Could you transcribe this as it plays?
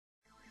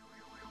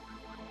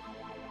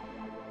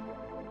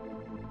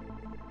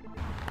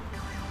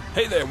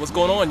Hey there, what's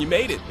going on? You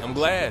made it. I'm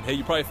glad. Hey,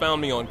 you probably found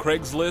me on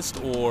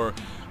Craigslist, or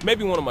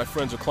maybe one of my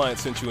friends or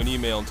clients sent you an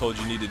email and told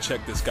you need to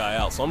check this guy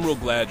out. So I'm real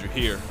glad you're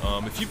here.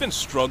 If you've been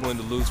struggling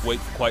to lose weight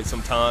for quite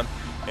some time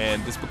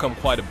and it's become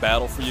quite a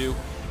battle for you,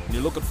 and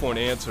you're looking for an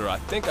answer, I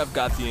think I've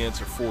got the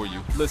answer for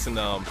you. Listen,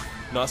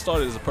 I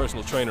started as a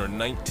personal trainer in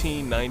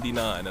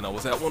 1999, and I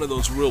was at one of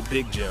those real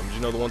big gyms. You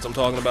know the ones I'm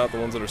talking about, the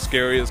ones that are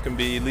scary as can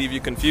be, leave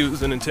you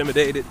confused and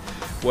intimidated.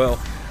 Well,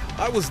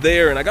 I was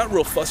there and I got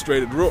real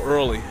frustrated real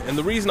early, and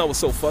the reason I was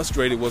so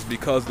frustrated was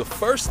because the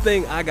first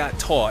thing I got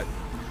taught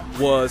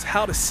was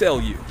how to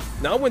sell you.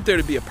 Now, I went there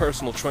to be a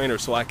personal trainer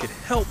so I could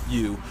help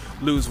you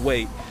lose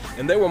weight,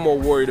 and they were more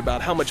worried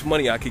about how much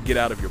money I could get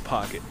out of your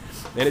pocket.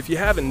 And if you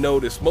haven't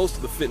noticed, most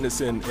of the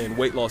fitness and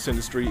weight loss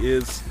industry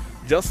is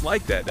just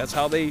like that. That's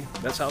how they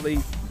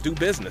do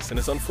business, and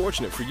it's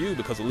unfortunate for you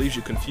because it leaves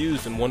you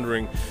confused and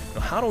wondering,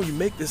 how do you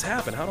make this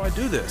happen? How do I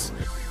do this?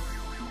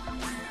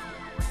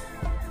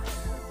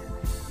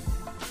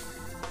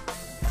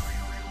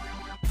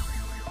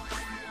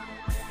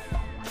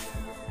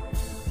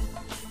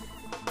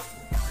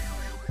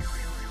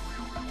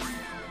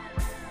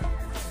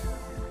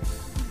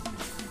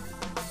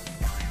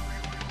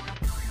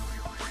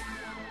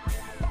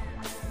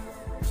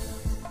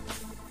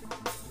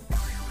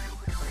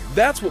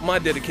 That's what my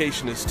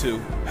dedication is to,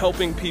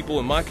 helping people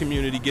in my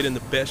community get in the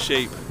best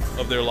shape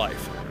of their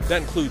life.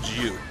 That includes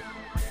you.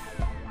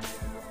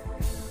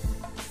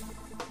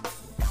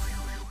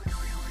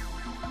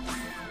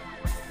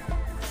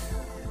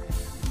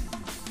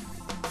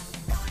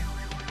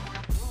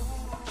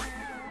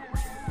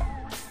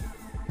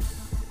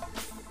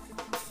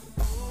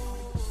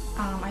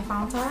 I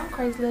found her on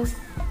Craigslist,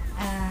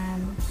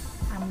 and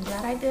I'm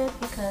glad I did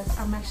because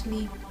I'm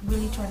actually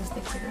really trying to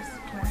stick to this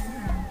plan.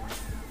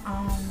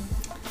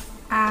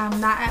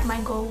 I'm not at my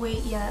goal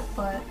weight yet,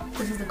 but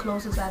this is the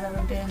closest I've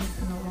ever been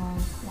in a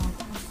long time.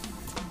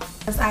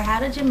 Because I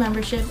had a gym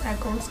membership at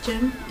Gold's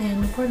Gym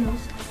in Newport News,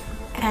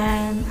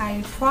 and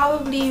I could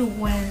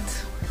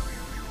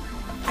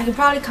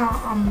probably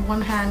count on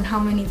one hand how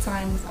many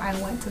times I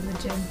went to the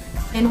gym.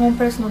 In-home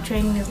personal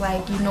training is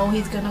like,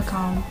 he's gonna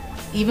come.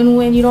 Even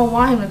when you don't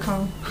want him to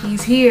come,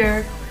 he's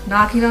here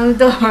knocking on the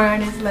door,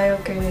 and it's like,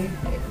 okay,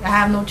 I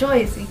have no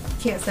choice. You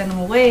can't send him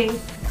away.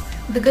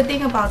 The good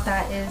thing about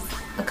that is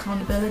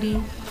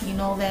accountability. You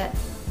know that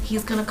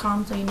he's gonna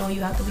come, so you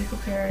have to be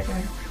prepared,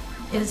 and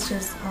it's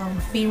just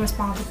being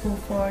responsible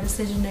for a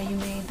decision that you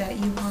made that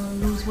you want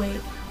to lose weight,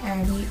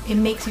 and it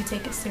makes you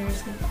take it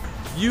seriously.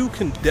 You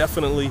can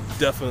definitely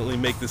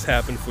make this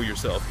happen for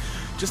yourself.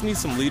 Just need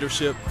some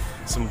leadership,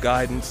 some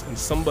guidance, and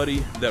somebody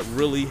that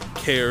really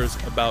cares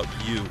about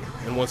you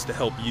and wants to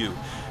help you.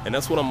 And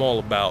that's what I'm all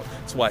about.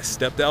 That's why I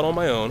stepped out on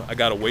my own. I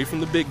got away from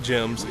the big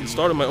gyms and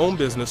started my own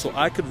business so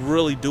I could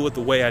really do it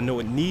the way I know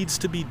it needs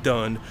to be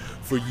done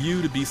for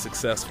you to be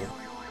successful.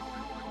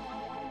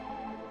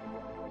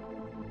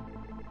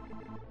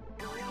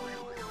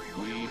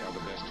 We are the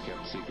best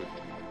kept secret.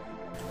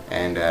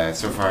 And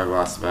so far I've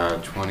lost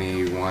about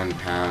 21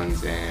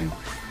 pounds and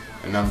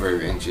a number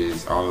of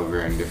inches all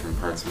over in different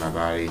parts of my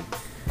body.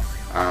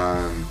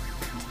 I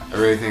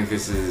really think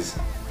this is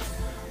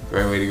the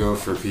right way to go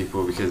for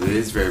people because it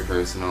is very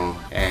personal,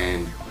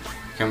 and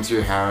he comes to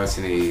your house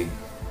and he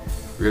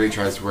really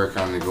tries to work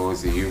on the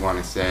goals that you want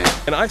to set.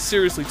 And I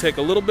seriously take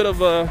a little bit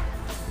of a,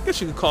 I guess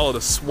you could call it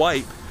a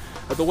swipe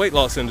at the weight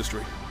loss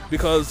industry,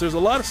 because there's a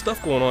lot of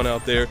stuff going on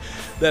out there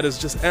that is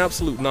just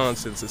absolute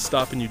nonsense. It's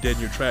stopping you dead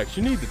in your tracks.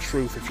 You need the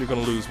truth if you're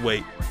going to lose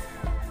weight.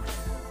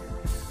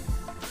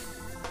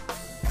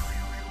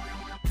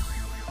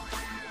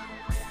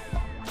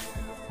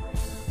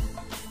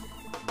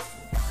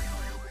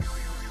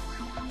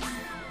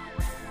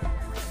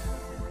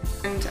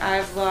 And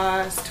I've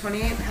lost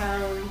 28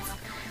 pounds,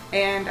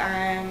 and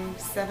I'm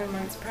 7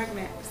 months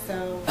pregnant,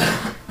 so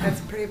that's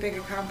a pretty big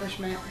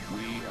accomplishment.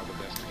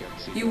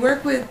 You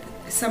work with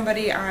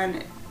somebody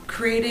on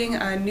creating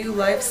a new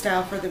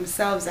lifestyle for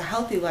themselves, a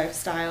healthy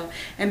lifestyle,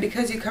 and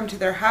because you come to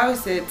their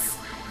house, it's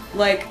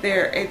like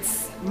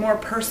it's more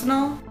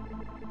personal.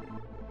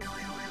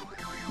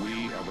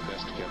 We are the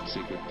best kept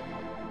secret.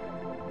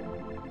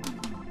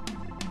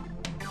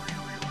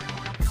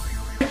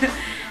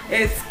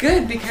 It's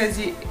good because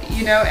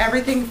you know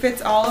everything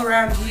fits all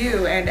around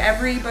you, and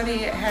everybody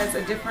has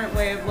a different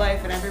way of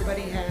life, and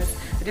everybody has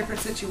a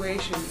different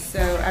situation. So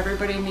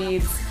everybody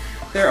needs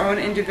their own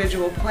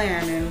individual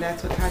plan, and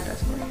that's what Todd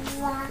does for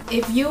you.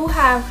 If you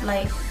have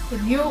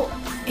if you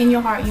in your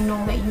heart you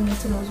know that you need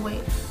to lose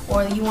weight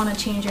or you want to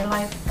change your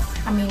life,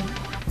 I mean,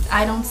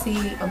 I don't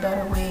see a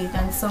better way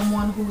than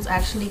someone who's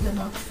actually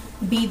gonna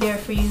be there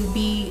for you,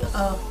 be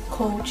a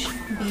coach,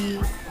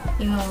 be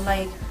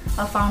like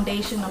a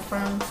foundation, a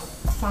firm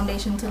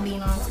foundation to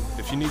lean on.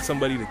 If you need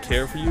somebody to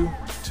care for you,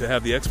 to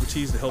have the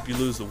expertise to help you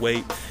lose the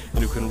weight,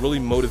 and who can really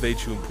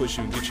motivate you and push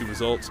you and get you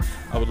results,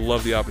 I would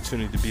love the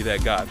opportunity to be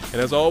that guy.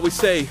 And as I always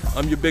say,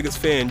 I'm your biggest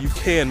fan. You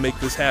can make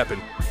this happen.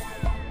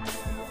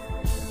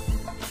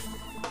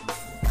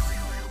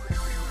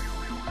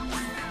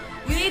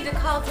 You need to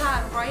call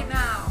Todd right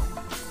now.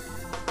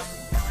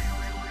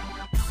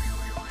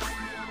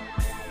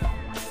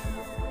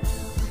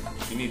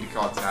 need to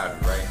call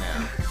Tad right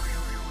now.